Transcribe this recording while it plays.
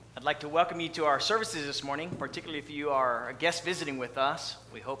I'd like to welcome you to our services this morning, particularly if you are a guest visiting with us.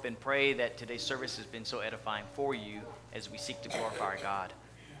 We hope and pray that today's service has been so edifying for you as we seek to glorify our God.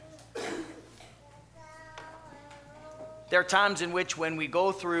 There are times in which when we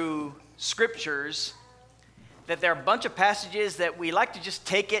go through scriptures, that there are a bunch of passages that we like to just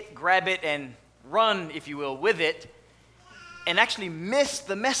take it, grab it, and run, if you will, with it, and actually miss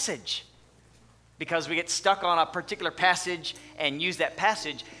the message because we get stuck on a particular passage and use that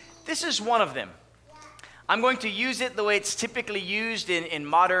passage. This is one of them. I'm going to use it the way it's typically used in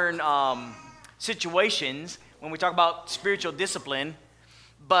modern situations when we talk about spiritual discipline,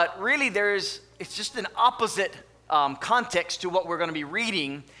 but really it's just an opposite context to what we're going to be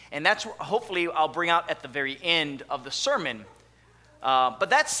reading, and that's hopefully I'll bring out at the very end of the sermon.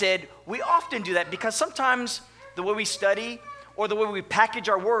 But that said, we often do that because sometimes the way we study or the way we package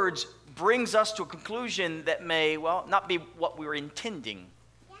our words brings us to a conclusion that may, not be what we were intending.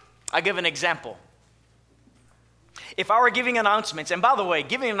 I'll give an example. If I were giving announcements, and by the way,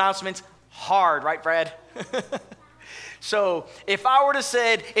 giving announcements, hard, right, Brad? So if I were to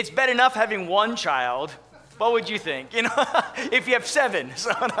say, it's bad enough having one child, what would you think? If you have 7.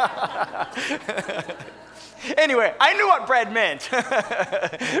 So, anyway, I knew what Brad meant.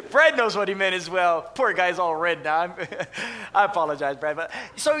 Brad knows what he meant as well. Poor guy's all red now. I apologize, Brad. But,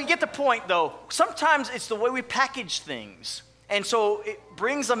 so you get the point, though. Sometimes it's the way we package things. And so it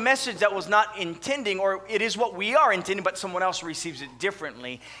brings a message that was not intending, or it is what we are intending, but someone else receives it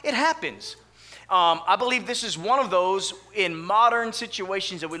differently. It happens. I believe this is one of those in modern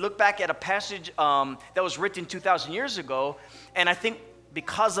situations that we look back at a passage that was written 2,000 years ago, and I think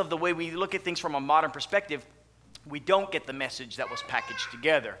because of the way we look at things from a modern perspective, we don't get the message that was packaged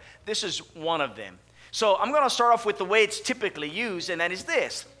together. This is one of them. So I'm going to start off with the way it's typically used, and that is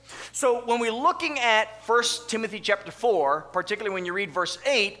this. So when we're looking at 1 Timothy chapter 4, particularly when you read verse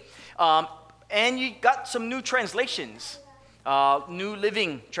 8, and you got some new translations. New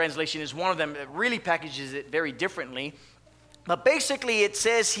Living Translation is one of them that really packages it very differently. But basically it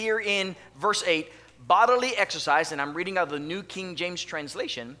says here in verse 8, bodily exercise, and I'm reading out of the New King James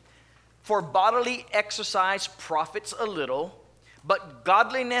Translation, for bodily exercise profits a little, but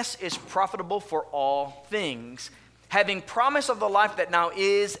godliness is profitable for all things, having promise of the life that now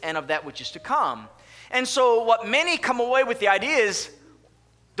is and of that which is to come. And so what many come away with the idea is,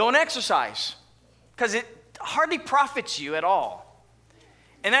 don't exercise, because it hardly profits you at all.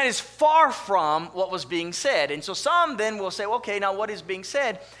 And that is far from what was being said. And so some then will say, okay, now what is being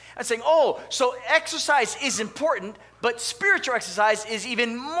said? I'm saying, so exercise is important, but spiritual exercise is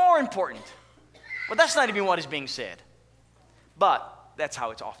even more important. Well, that's not even what is being said. But that's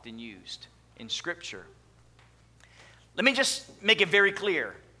how it's often used in Scripture. Let me just make it very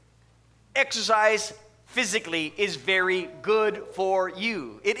clear. Exercise physically is very good for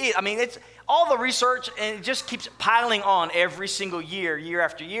you. It is. I mean, it's all the research, and it just keeps piling on every single year, year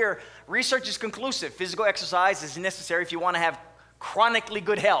after year. Research is conclusive. Physical exercise is necessary if you want to have chronically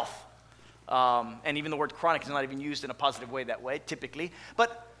good health. And even the word chronic is not even used in a positive way that way, typically.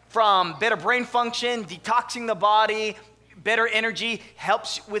 But from better brain function, detoxing the body, better energy,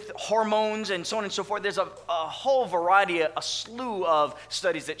 helps with hormones, and so on and so forth. There's a whole variety, a slew of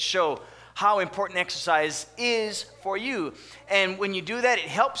studies that show how important exercise is for you. And when you do that, it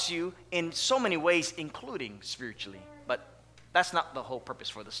helps you in so many ways, including spiritually. But that's not the whole purpose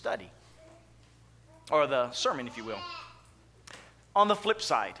for the study, or the sermon, if you will. On the flip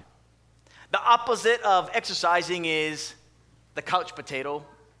side, the opposite of exercising is the couch potato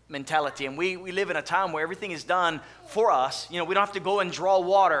mentality. And we live in a time where everything is done for us. We don't have to go and draw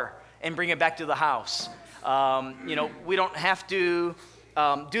water and bring it back to the house. We don't have to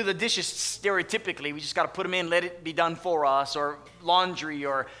do the dishes stereotypically. We just got to put them in, let it be done for us, or laundry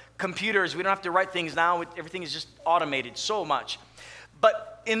or computers. We don't have to write things now. Everything is just automated so much.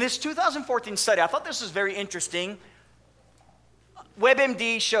 But in this 2014 study, I thought this was very interesting.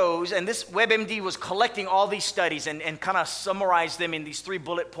 WebMD shows, and this WebMD was collecting all these studies and kind of summarized them in these 3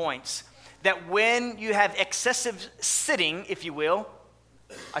 bullet points, that when you have excessive sitting, if you will,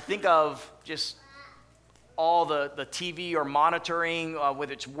 I think of just all the TV or monitoring,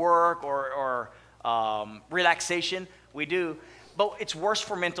 whether it's work or relaxation, we do, but it's worse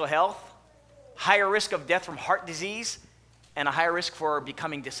for mental health, higher risk of death from heart disease, and a higher risk for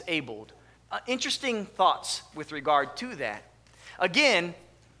becoming disabled. Interesting thoughts with regard to that. Again,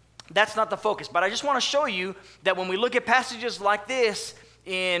 that's not the focus, but I just want to show you that when we look at passages like this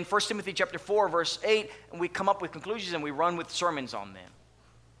in 1 Timothy chapter 4, verse 8, and we come up with conclusions and we run with sermons on them.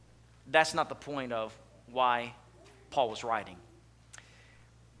 That's not the point of why Paul was writing.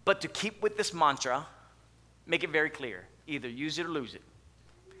 But to keep with this mantra, make it very clear. Either use it or lose it.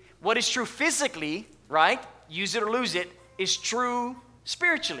 what is true physically, right? Use it or lose it, is true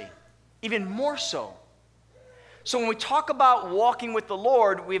spiritually, even more so. So when we talk about walking with the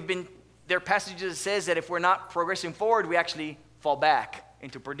Lord, there are passages that says that if we're not progressing forward, we actually fall back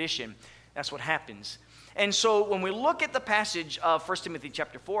into perdition. That's what happens. And so when we look at the passage of 1 Timothy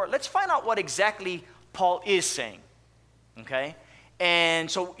chapter 4, let's find out what exactly Paul is saying, okay? And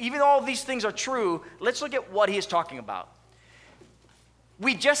so even though all these things are true, let's look at what he is talking about.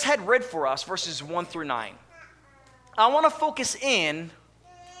 We just had read for us verses 1 through 9. I want to focus in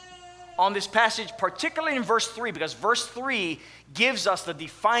on this passage, particularly in verse 3, because verse 3 gives us the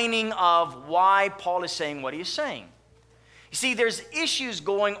defining of why Paul is saying what he is saying. You see, there's issues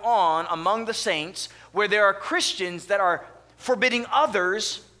going on among the saints where there are Christians that are forbidding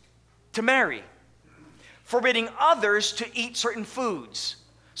others to marry, forbidding others to eat certain foods.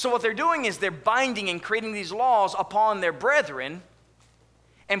 So what they're doing is they're binding and creating these laws upon their brethren,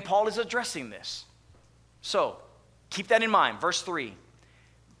 and Paul is addressing this. So, keep that in mind. Verse 3.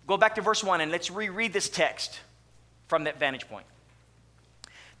 Go back to verse 1 and let's reread this text from that vantage point.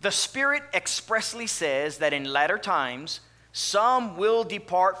 The Spirit expressly says that in latter times, some will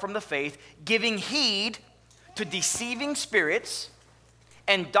depart from the faith, giving heed to deceiving spirits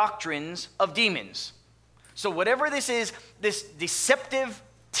and doctrines of demons. So whatever this is, this deceptive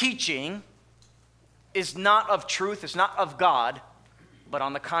teaching is not of truth, it's not of God, but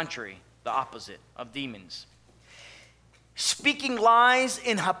on the contrary, the opposite of demons. Speaking lies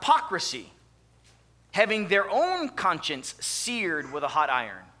in hypocrisy, having their own conscience seared with a hot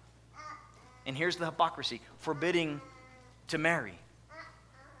iron. And here's the hypocrisy, forbidding to marry.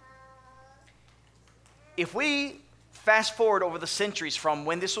 If we fast forward over the centuries from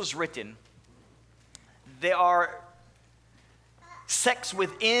when this was written, there are sects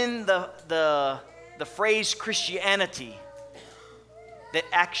within the phrase Christianity that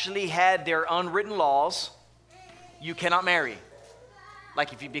actually had their unwritten laws. You cannot marry.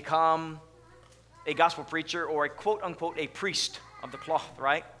 Like if you become a gospel preacher or a quote unquote a priest of the cloth,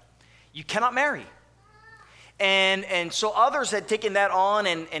 right? You cannot marry. And so others had taken that on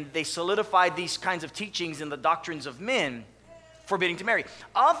and they solidified these kinds of teachings in the doctrines of men, forbidding to marry.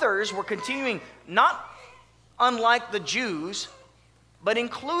 Others were continuing, not unlike the Jews, but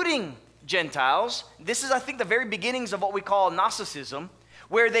including Gentiles. This is, I think, the very beginnings of what we call Gnosticism,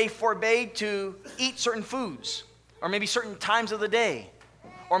 where they forbade to eat certain foods, or maybe certain times of the day,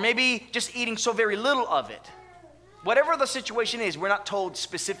 or maybe just eating so very little of it. Whatever the situation is, we're not told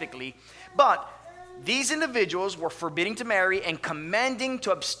specifically, but these individuals were forbidding to marry and commanding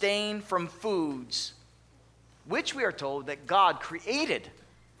to abstain from foods, which we are told that God created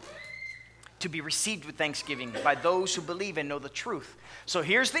to be received with thanksgiving by those who believe and know the truth. So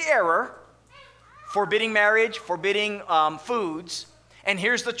here's the error, forbidding marriage, forbidding foods, and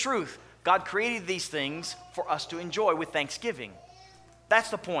here's the truth. God created these things for us to enjoy with thanksgiving. That's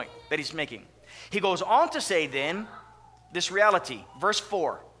the point that he's making. He goes on to say then, this reality, verse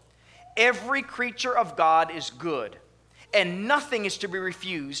 4, every creature of God is good, and nothing is to be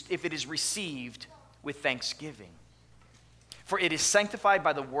refused if it is received with thanksgiving. For it is sanctified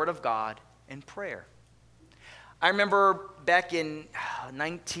by the word of God and prayer. I remember back in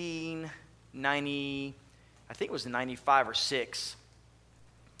 1990, I think it was 95 or 6,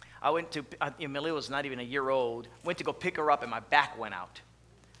 I went to, Amelia was not even a year old, went to go pick her up and my back went out.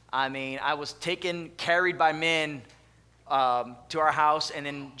 I mean, I was carried by men to our house, and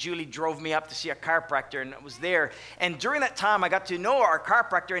then Julie drove me up to see a chiropractor, and I was there. And during that time, I got to know our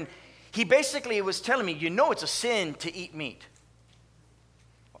chiropractor, and he basically was telling me, it's a sin to eat meat.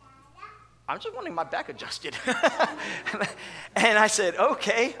 I'm just wanting my back adjusted. And I said,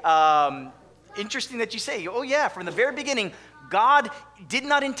 okay, interesting that you say. Oh yeah, from the very beginning, God did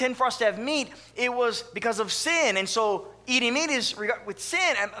not intend for us to have meat. It was because of sin. And so eating meat is with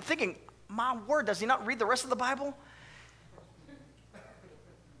sin. And I'm thinking, my word, does he not read the rest of the Bible?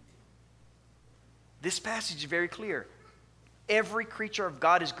 This passage is very clear. Every creature of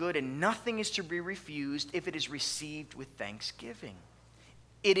God is good, and nothing is to be refused if it is received with thanksgiving.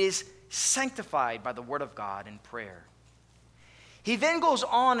 It is sanctified by the word of God and prayer. He then goes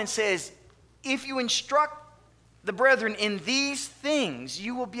on and says, if you instruct the brethren in these things,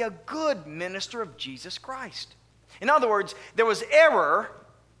 you will be a good minister of Jesus Christ. In other words, there was error,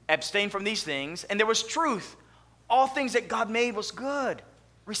 abstain from these things, and there was truth. All things that God made was good.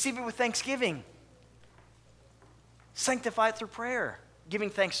 Receive it with thanksgiving. Sanctify it through prayer, giving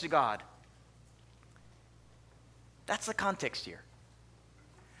thanks to God. That's the context here.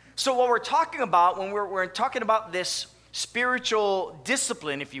 So what we're talking about when we're talking about this spiritual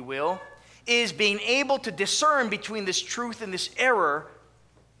discipline, if you will, is being able to discern between this truth and this error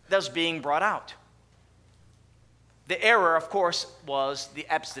that's being brought out. The error, of course, was the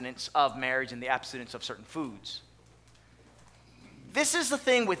abstinence of marriage and the abstinence of certain foods. This is the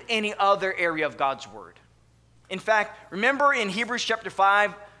thing with any other area of God's Word. In fact, remember in Hebrews chapter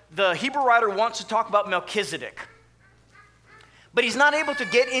 5, the Hebrew writer wants to talk about Melchizedek. But he's not able to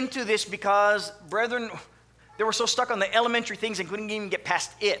get into this because, brethren, they were so stuck on the elementary things and couldn't even get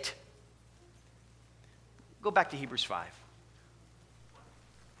past it. Go back to Hebrews 5.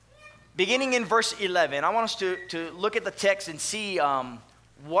 Beginning in verse 11, I want us to look at the text and see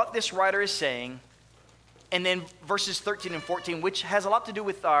what this writer is saying. And then verses 13 and 14, which has a lot to do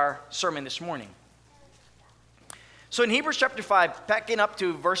with our sermon this morning. So in Hebrews chapter 5, packing up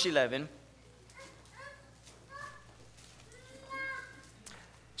to verse 11,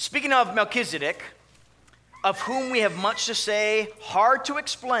 speaking of Melchizedek, of whom we have much to say, hard to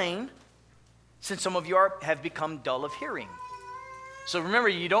explain, since some of you have become dull of hearing. So remember,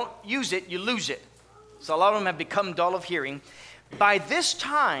 you don't use it, you lose it. So a lot of them have become dull of hearing. By this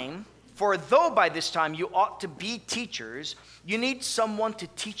time, for though by this time you ought to be teachers, you need someone to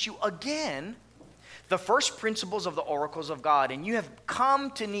teach you again the first principles of the oracles of God, and you have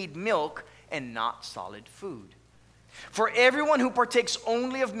come to need milk and not solid food. For everyone who partakes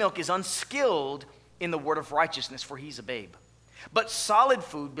only of milk is unskilled in the word of righteousness, for he's a babe. But solid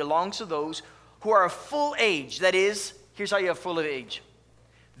food belongs to those who are of full age. That is, here's how you have full of age.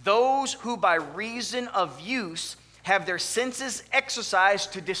 Those who by reason of use have their senses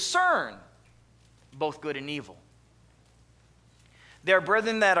exercised to discern both good and evil. There are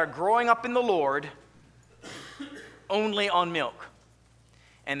brethren that are growing up in the Lord only on milk.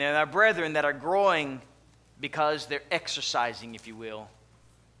 And there are brethren that are growing because they're exercising, if you will,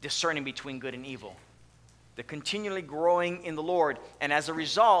 discerning between good and evil. They're continually growing in the Lord, and as a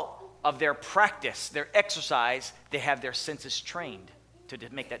result of their practice, their exercise, they have their senses trained to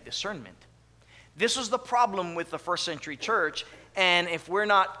make that discernment. This was the problem with the first century church, and if we're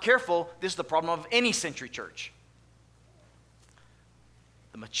not careful, this is the problem of any century church.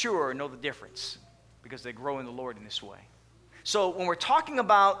 The mature know the difference because they grow in the Lord in this way. So when we're talking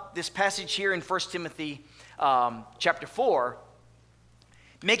about this passage here in 1 Timothy chapter 4,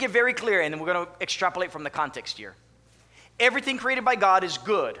 make it very clear, and then we're going to extrapolate from the context here. Everything created by God is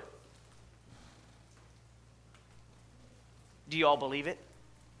good. Do you all believe it?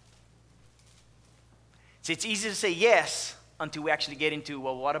 See, it's easy to say yes until we actually get into,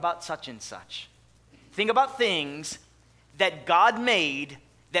 well, what about such and such? Think about things that God made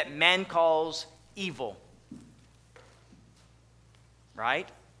that man calls evil. Right?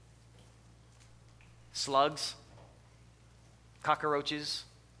 Slugs, cockroaches.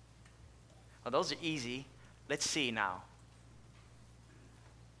 Well, those are easy. Let's see now.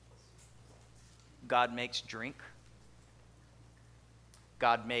 God makes drink.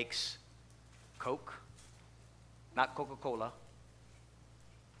 God makes Coke, not Coca-Cola.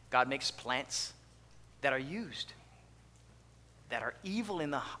 God makes plants that are used, that are evil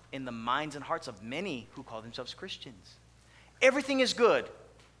in the minds and hearts of many who call themselves Christians. Everything is good,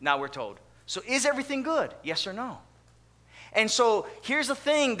 now we're told. So is everything good? Yes or no? And so here's the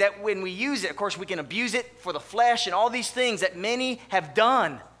thing, that when we use it, of course, we can abuse it for the flesh and all these things that many have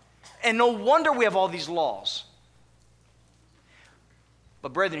done. And no wonder we have all these laws.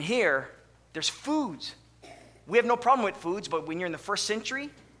 But brethren, here, there's foods. We have no problem with foods, but when you're in the first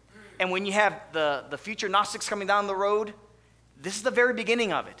century, and when you have the future Gnostics coming down the road, this is the very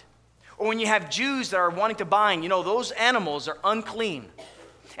beginning of it. Or when you have Jews that are wanting to bind, those animals are unclean.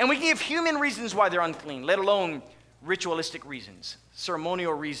 And we can give human reasons why they're unclean, let alone ritualistic reasons,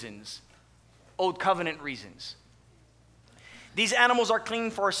 ceremonial reasons, old covenant reasons. These animals are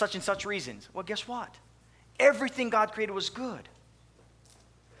clean for such and such reasons. Well, guess what? Everything God created was good.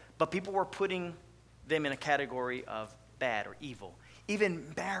 But people were putting them in a category of bad or evil. Even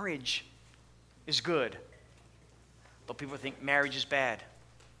marriage is good. But people think marriage is bad.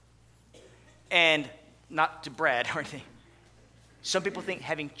 And not to brag or anything. Some people think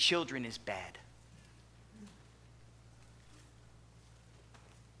having children is bad.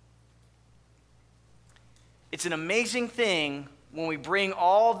 It's an amazing thing when we bring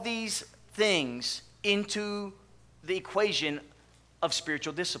all these things into the equation of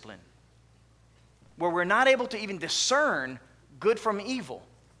spiritual discipline, where we're not able to even discern good from evil.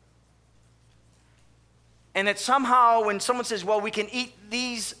 And that somehow when someone says, well, we can eat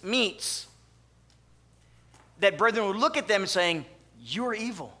these meats, that brethren will look at them saying, you're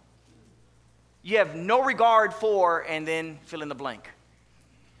evil. You have no regard for, and then fill in the blank.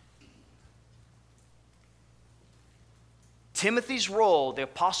 Timothy's role, the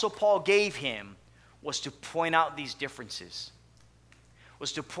Apostle Paul gave him, was to point out these differences.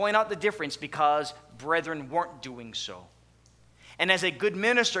 was to point out the difference because brethren weren't doing so. And as a good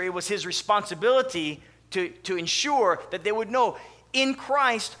minister, it was his responsibility to ensure that they would know in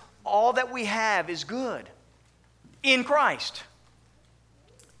Christ, all that we have is good. In Christ.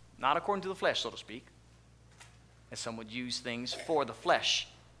 Not according to the flesh, so to speak. As some would use things for the flesh,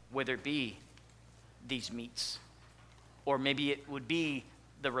 whether it be these meats, or maybe it would be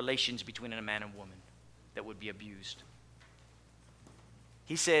the relations between a man and woman that would be abused.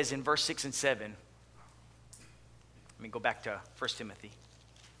 He says in verse 6 and 7, let me go back to 1 Timothy.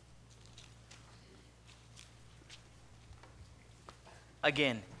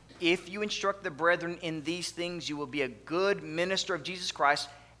 Again, if you instruct the brethren in these things, you will be a good minister of Jesus Christ.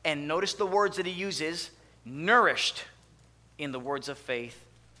 And notice the words that he uses, nourished in the words of faith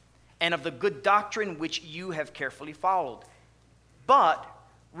and of the good doctrine which you have carefully followed. But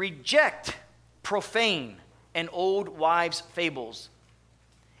reject profane and old wives' fables.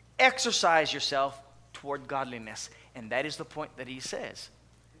 Exercise yourself toward godliness. And that is the point that he says.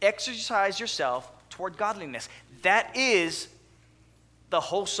 Exercise yourself toward godliness. That is the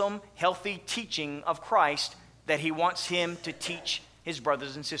wholesome, healthy teaching of Christ that he wants him to teach his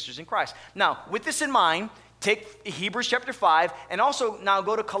brothers and sisters in Christ. Now, with this in mind, take Hebrews chapter 5 and also now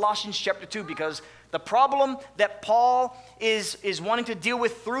go to Colossians chapter 2, because the problem that Paul is wanting to deal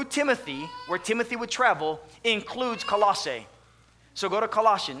with through Timothy, where Timothy would travel, includes Colossae. So go to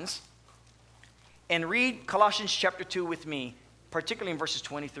Colossians and read Colossians chapter 2 with me, particularly in verses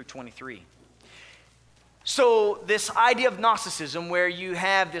 20 through 23. So this idea of Gnosticism, where you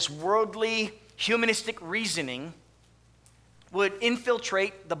have this worldly, humanistic reasoning, would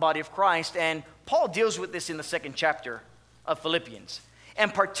infiltrate the body of Christ. And Paul deals with this in the 2nd chapter of Philippians.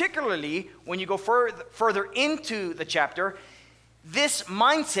 And particularly, when you go further into the chapter, this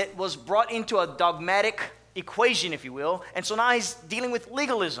mindset was brought into a dogmatic equation, if you will. And so now he's dealing with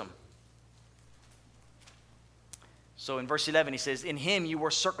legalism. So in verse 11, he says, in him you were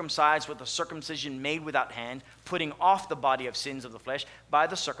circumcised with a circumcision made without hand, putting off the body of sins of the flesh by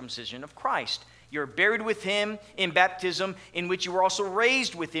the circumcision of Christ. You're buried with him in baptism, in which you were also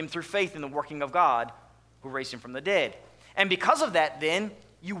raised with him through faith in the working of God, who raised him from the dead. And because of that, then,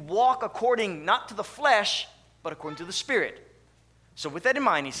 you walk according not to the flesh, but according to the Spirit. So with that in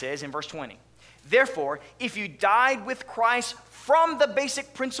mind, he says in verse 20, therefore, if you died with Christ from the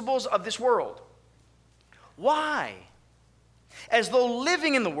basic principles of this world, why? As though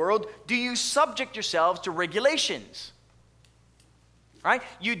living in the world, do you subject yourselves to regulations? Right?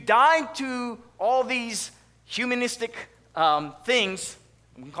 You died to all these humanistic things.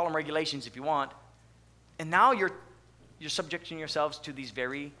 We can call them regulations if you want. And now you're subjecting yourselves to these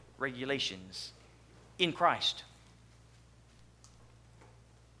very regulations in Christ.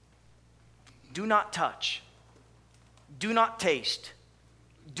 Do not touch. Do not taste.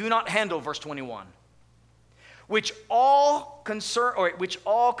 Do not handle, verse 21. Which all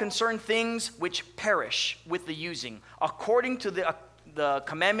concern things which perish with the using, according to the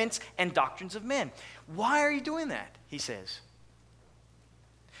commandments and doctrines of men. Why are you doing that? He says.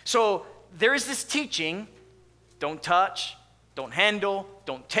 So there is this teaching, don't touch, don't handle,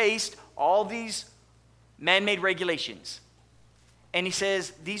 don't taste, all these man-made regulations. And he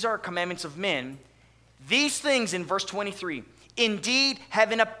says, these are commandments of men. These things, in verse 23, indeed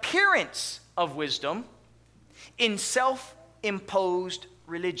have an appearance of wisdom in self-imposed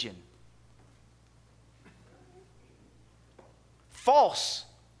religion. False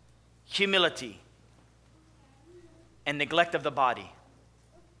humility and neglect of the body,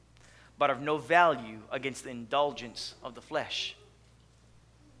 but of no value against the indulgence of the flesh.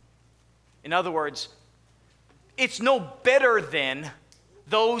 In other words, it's no better than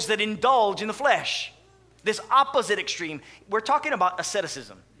those that indulge in the flesh. This opposite extreme. We're talking about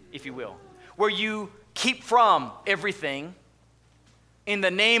asceticism, if you will, where you keep from everything in the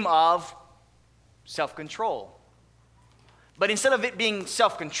name of self-control. But instead of it being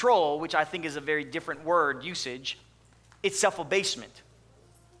self-control, which I think is a very different word usage, it's self-abasement.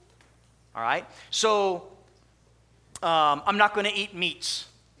 All right? So, I'm not going to eat meats.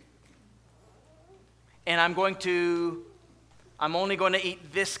 And I'm only going to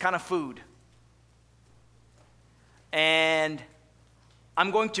eat this kind of food. And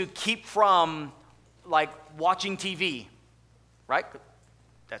I'm going to keep from, like, watching TV, right?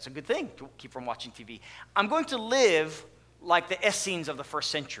 That's a good thing, to keep from watching TV. I'm going to live like the Essenes of the first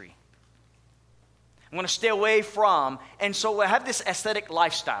century. I'm going to stay away from, and so I have this aesthetic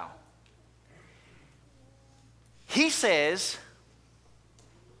lifestyle. He says,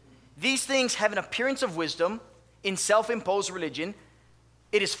 these things have an appearance of wisdom in self-imposed religion.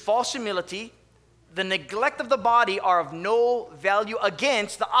 It is false humility, the neglect of the body are of no value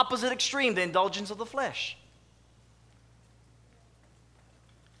against the opposite extreme, the indulgence of the flesh.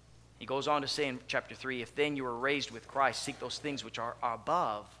 He goes on to say in chapter 3, if then you were raised with Christ, seek those things which are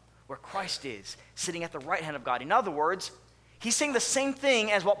above, where Christ is, sitting at the right hand of God. In other words, he's saying the same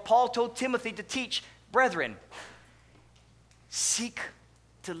thing as what Paul told Timothy to teach, brethren. Seek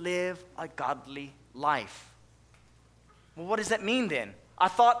to live a godly life. Well, what does that mean then? I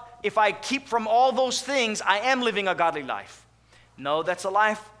thought if I keep from all those things, I am living a godly life. No, that's a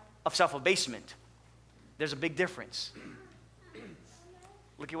life of self-abasement. There's a big difference.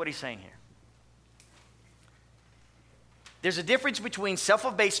 Look at what he's saying here. There's a difference between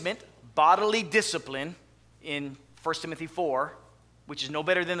self-abasement, bodily discipline in 1 Timothy 4, which is no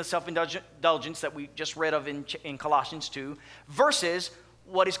better than the self-indulgence that we just read of in Colossians 2, versus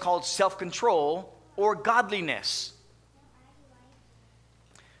what is called self-control or godliness.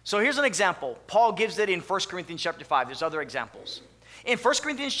 So here's an example. Paul gives it in 1 Corinthians chapter 5. There's other examples. In 1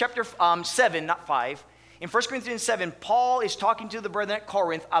 Corinthians chapter 7, not 5, in 1 Corinthians 7, Paul is talking to the brethren at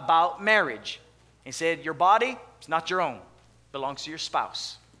Corinth about marriage. He said, your body is not your own. It belongs to your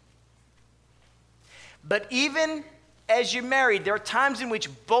spouse. But even as you're married, there are times in which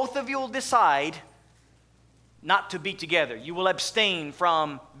both of you will decide not to be together. You will abstain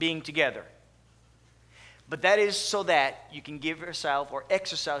from being together. But that is so that you can give yourself or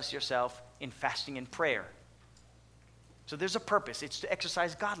exercise yourself in fasting and prayer. So there's a purpose. It's to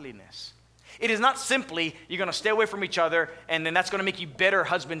exercise godliness. It is not simply you're going to stay away from each other and then that's going to make you better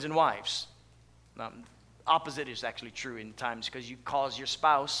husbands and wives. Opposite is actually true in times because you cause your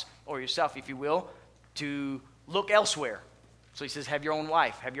spouse or yourself, if you will, to look elsewhere. So he says, have your own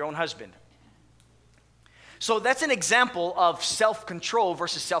wife, have your own husband. So that's an example of self-control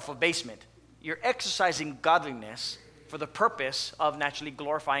versus self-abasement. You're exercising godliness for the purpose of naturally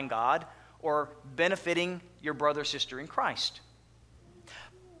glorifying God or benefiting your brother or sister in Christ.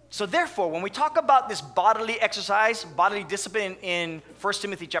 So therefore, when we talk about this bodily exercise, bodily discipline in 1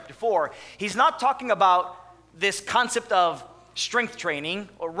 Timothy chapter 4, he's not talking about this concept of strength training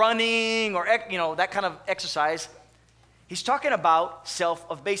or running or that kind of exercise. He's talking about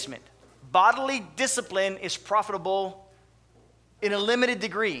self-abasement. Bodily discipline is profitable in a limited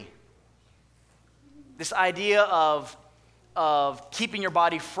degree. This idea of keeping your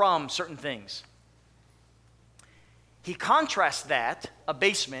body from certain things. He contrasts that,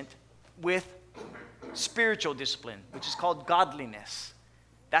 abasement, with spiritual discipline, which is called godliness.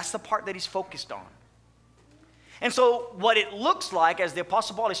 That's the part that he's focused on. And so what it looks like, as the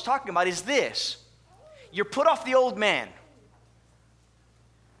Apostle Paul is talking about, is this. You put off the old man.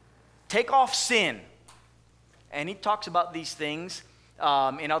 Take off sin. And he talks about these things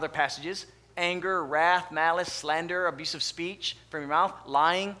in other passages. Anger, wrath, malice, slander, abusive speech from your mouth,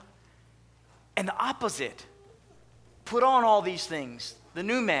 lying. And the opposite. Put on all these things. The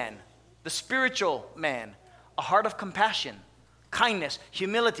new man, the spiritual man, a heart of compassion, kindness,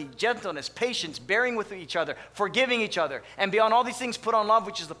 humility, gentleness, patience, bearing with each other, forgiving each other. And beyond all these things, put on love,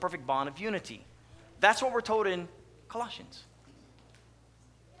 which is the perfect bond of unity. That's what we're told in Colossians.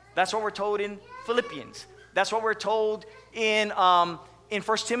 That's what we're told in Philippians. That's what we're told in 1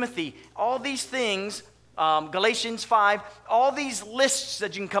 Timothy. All these things, Galatians 5, all these lists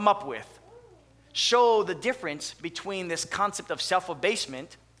that you can come up with show the difference between this concept of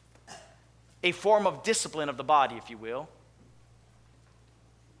self-abasement, a form of discipline of the body, if you will,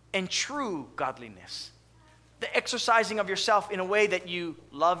 and true godliness. The exercising of yourself in a way that you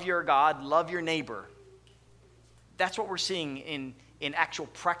love your God, love your neighbor. That's what we're seeing in actual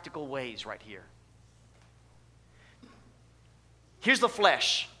practical ways right here. Here's the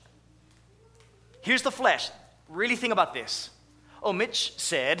flesh. Here's the flesh. Really think about this. Oh, Mitch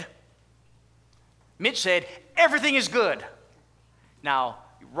said, everything is good. Now,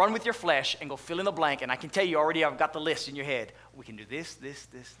 run with your flesh and go fill in the blank, and I can tell you already I've got the list in your head. We can do this.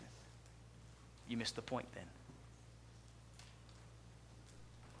 You missed the point then.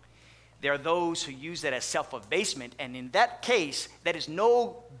 There are those who use that as self-abasement, and in that case, that is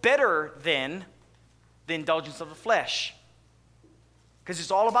no better than the indulgence of the flesh. Because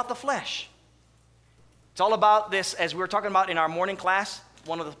it's all about the flesh. It's all about this, as we were talking about in our morning class,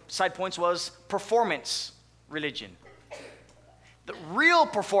 one of the side points was performance religion. The real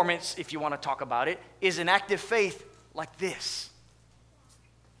performance, if you want to talk about it, is an active faith like this.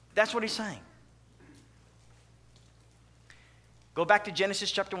 That's what he's saying. Go back to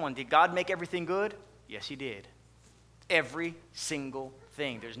Genesis chapter 1. Did God make everything good? Yes, he did. Every single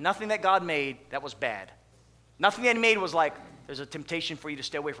thing. There's nothing that God made that was bad. Nothing that he made was like, there's a temptation for you to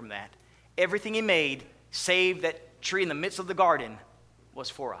stay away from that. Everything he made, save that tree in the midst of the garden, was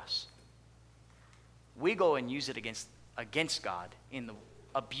for us. we go and use it against God in the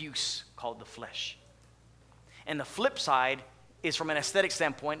abuse called the flesh. And the flip side is from an aesthetic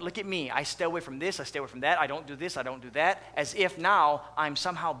standpoint. Look at me. I stay away from this. I stay away from that. I don't do this. I don't do that. As if now I'm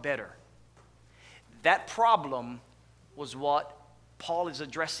somehow better. That problem was what Paul is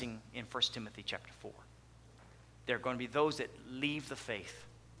addressing in 1 Timothy chapter 4. There are going to be those that leave the faith.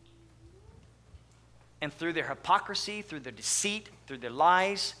 And through their hypocrisy, through their deceit, through their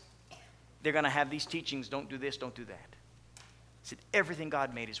lies, they're going to have these teachings, don't do this, don't do that. He said, everything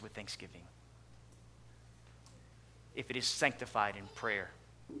God made is with thanksgiving, if it is sanctified in prayer.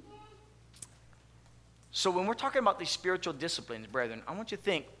 So when we're talking about these spiritual disciplines, brethren, I want you to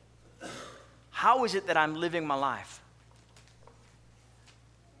think, how is it that I'm living my life?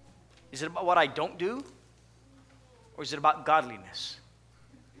 Is it about what I don't do? Or is it about godliness?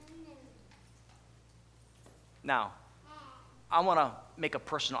 Now, I want to make a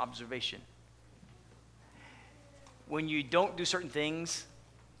personal observation. When you don't do certain things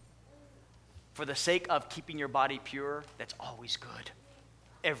for the sake of keeping your body pure, that's always good.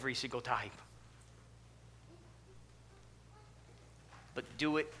 Every single time. But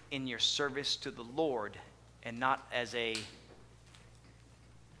do it in your service to the Lord and not as a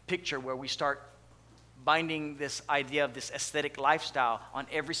picture where we start binding this idea of this aesthetic lifestyle on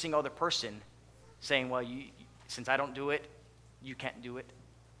every single other person, saying, well, since I don't do it, you can't do it.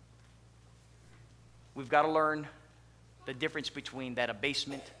 We've got to learn the difference between that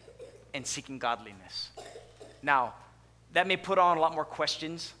abasement and seeking godliness. Now, that may put on a lot more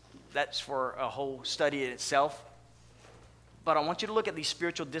questions. That's for a whole study in itself. But I want you to look at these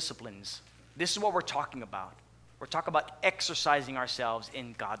spiritual disciplines. This is what we're talking about. We're talking about exercising ourselves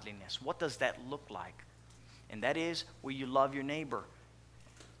in godliness. What does that look like? And that is where you love your neighbor.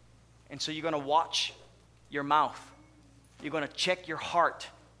 And so you're going to watch your mouth. You're going to check your heart.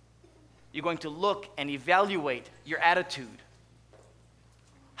 You're going to look and evaluate your attitude.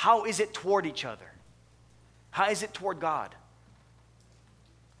 How is it toward each other? How is it toward God?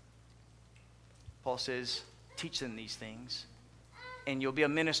 Paul says, teach them these things, and you'll be a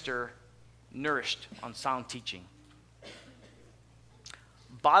minister nourished on sound teaching.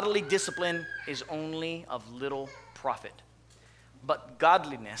 Bodily discipline is only of little profit, but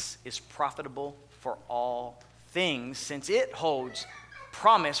godliness is profitable for all things, since it holds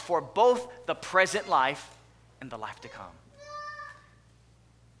promise for both the present life and the life to come.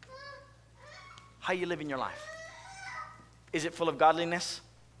 How you living your life? Is it full of godliness?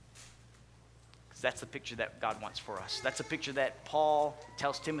 Because that's the picture that God wants for us. That's a picture that Paul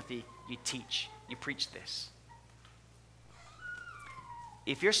tells Timothy, you teach, you preach this.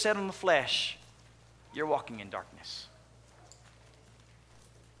 If you're set on the flesh, you're walking in darkness.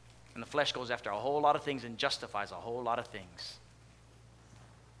 And the flesh goes after a whole lot of things and justifies a whole lot of things.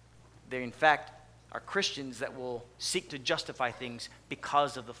 There, in fact, are Christians that will seek to justify things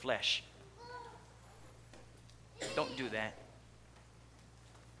because of the flesh. Don't do that.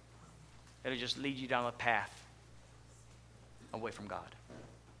 It'll just lead you down a path away from God.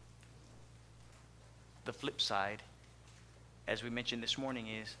 The flip side, as we mentioned this morning,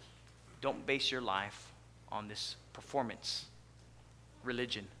 is don't base your life on this performance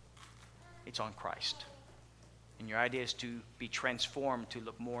religion. It's on Christ. And your idea is to be transformed to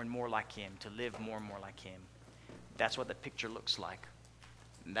look more and more like Him, to live more and more like Him. That's what the picture looks like.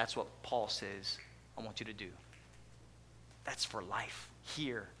 And that's what Paul says, I want you to do. That's for life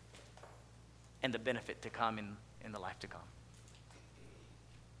here and the benefit to come in the life to come.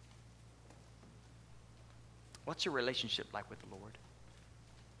 What's your relationship like with the Lord?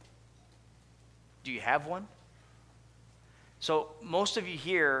 Do you have one? So most of you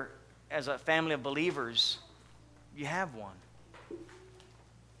here, as a family of believers, you have one.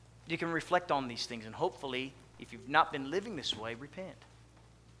 You can reflect on these things, and hopefully, if you've not been living this way, repent.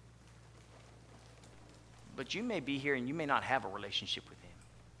 But you may be here and you may not have a relationship with Him.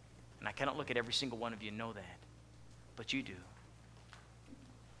 And I cannot look at every single one of you and know that. But you do.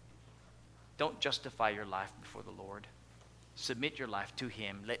 Don't justify your life before the Lord. Submit your life to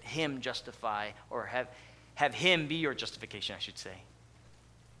Him. Let Him justify, or have Him be your justification, I should say.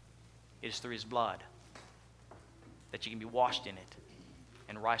 It is through His blood that you can be washed in it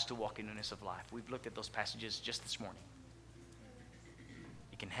and rise to walk in newness of life. We've looked at those passages just this morning.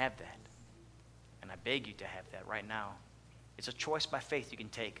 You can have that. And I beg you to have that right now. It's a choice by faith you can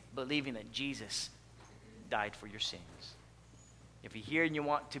take, believing that Jesus died for your sins. If you're here and you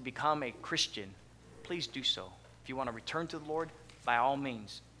want to become a Christian, please do so. If you want to return to the Lord, by all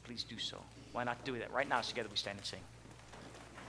means, please do so. Why not do that right now? Together we stand and sing.